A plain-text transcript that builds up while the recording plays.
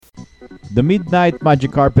The Midnight Magic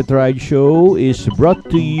Carpet Ride Show is brought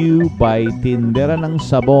to you by Tindera ng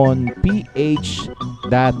Sabon PH.com,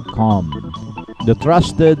 the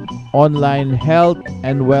trusted online health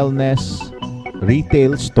and wellness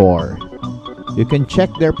retail store. You can check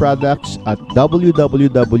their products at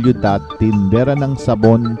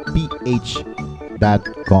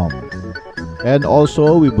www.tinderanangsabonph.com. And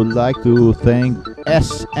also, we would like to thank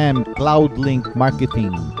SM Cloudlink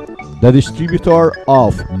Marketing, the distributor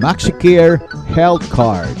of MaxiCare Health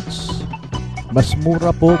Cards. Mas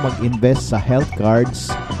mura po mag-invest sa health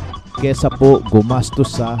cards kesa po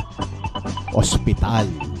gumastos sa ospital.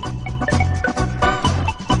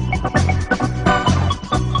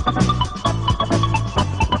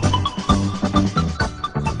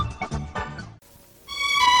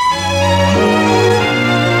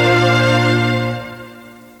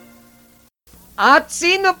 At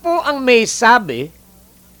sino po ang may sabi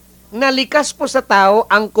na likas po sa tao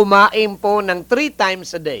ang kumain po ng 3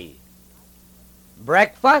 times a day?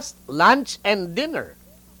 Breakfast, lunch, and dinner.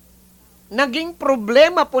 Naging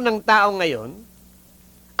problema po ng tao ngayon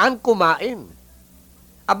ang kumain.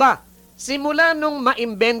 Aba, simula nung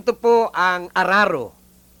maimbento po ang araro,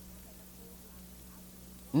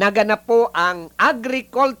 naganap po ang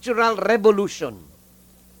agricultural revolution.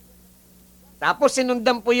 Tapos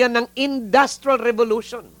sinundan po yan ng Industrial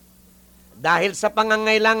Revolution. Dahil sa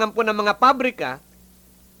pangangailangan po ng mga pabrika,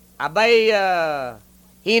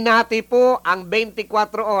 hinati po ang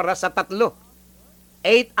 24 oras sa 3.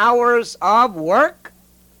 8 hours of work,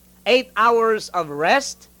 8 hours of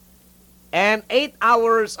rest, and 8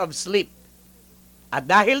 hours of sleep. At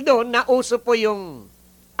dahil doon, nauso po yung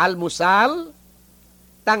almusal,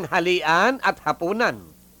 tanghalian, at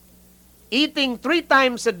hapunan. Eating 3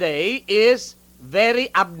 times a day is very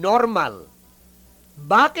abnormal.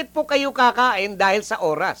 Bakit po kayo kakain dahil sa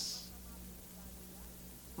oras?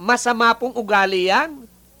 Masama pong ugali yan.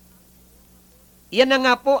 Yan na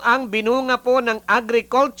nga po ang binunga po ng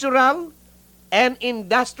agricultural and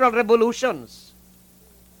industrial revolutions.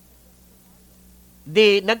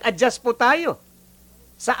 Nag-adjust po tayo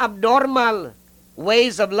sa abnormal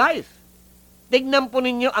ways of life. Tignan po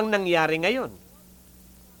ninyo ang nangyari ngayon.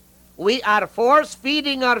 We are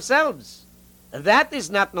force-feeding ourselves. That is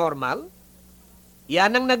not normal.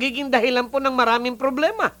 Yan ang nagiging dahilan po ng maraming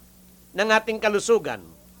problema ng ating kalusugan.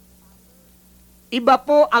 Iba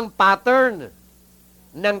po ang pattern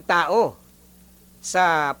ng tao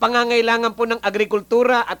sa pangangailangan po ng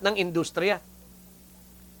agrikultura at ng industriya.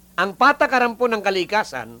 Ang patakaran po ng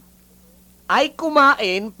kalikasan ay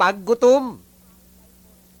kumain pag gutom.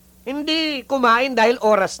 Hindi kumain dahil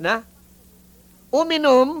oras na.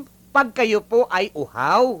 Uminom pag kayo po ay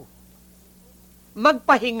uhaw.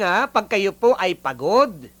 Magpahinga pag kayo po ay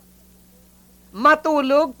pagod.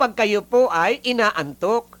 Matulog pag kayo po ay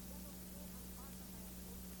inaantok.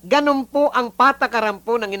 Ganun po ang patakaran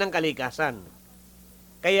po ng inang kalikasan.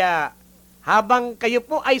 Kaya habang kayo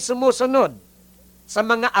po ay sumusunod sa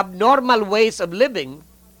mga abnormal ways of living,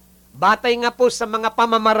 batay nga po sa mga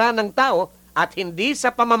pamamaraan ng tao at hindi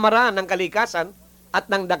sa pamamaraan ng kalikasan at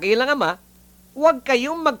ng dakilang Ama, huwag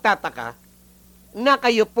kayong magtataka na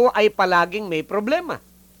kayo po ay palaging may problema.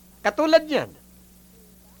 Katulad niyan,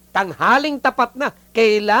 tanghaling tapat na,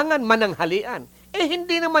 kailangan mananghalian.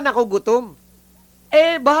 Hindi naman ako gutom.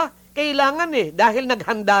 Kailangan dahil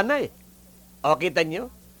naghanda na O, kita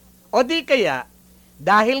nyo? O di kaya,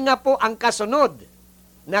 dahil nga po ang kasunod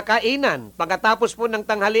na kainan, pagkatapos po ng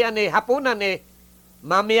tanghalian hapunan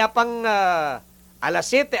mamaya pang alas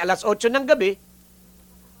 7, alas 8 ng gabi,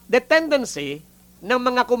 the tendency ng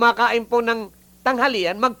mga kumakain po ng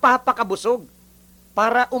tanghalian magpapakabusog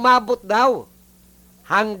para umabot daw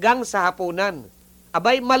hanggang sa hapunan.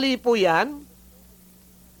 Abay, mali po yan.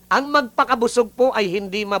 Ang magpakabusog po ay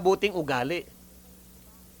hindi mabuting ugali.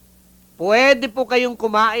 Pwede po kayong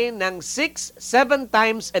kumain ng 6-7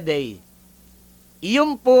 times a day.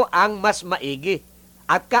 Iyon po ang mas maigi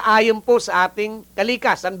at kaayon po sa ating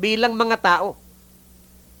kalikasan bilang mga tao.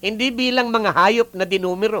 Hindi bilang mga hayop na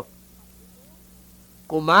dinumero.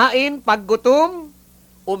 Kumain pag gutom,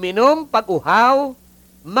 uminom pag uhaw,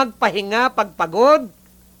 magpahinga pag pagod,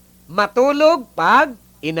 matulog pag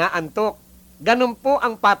inaantok. Ganun po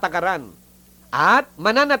ang patakaran. At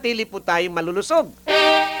mananatili po tayong malulusog.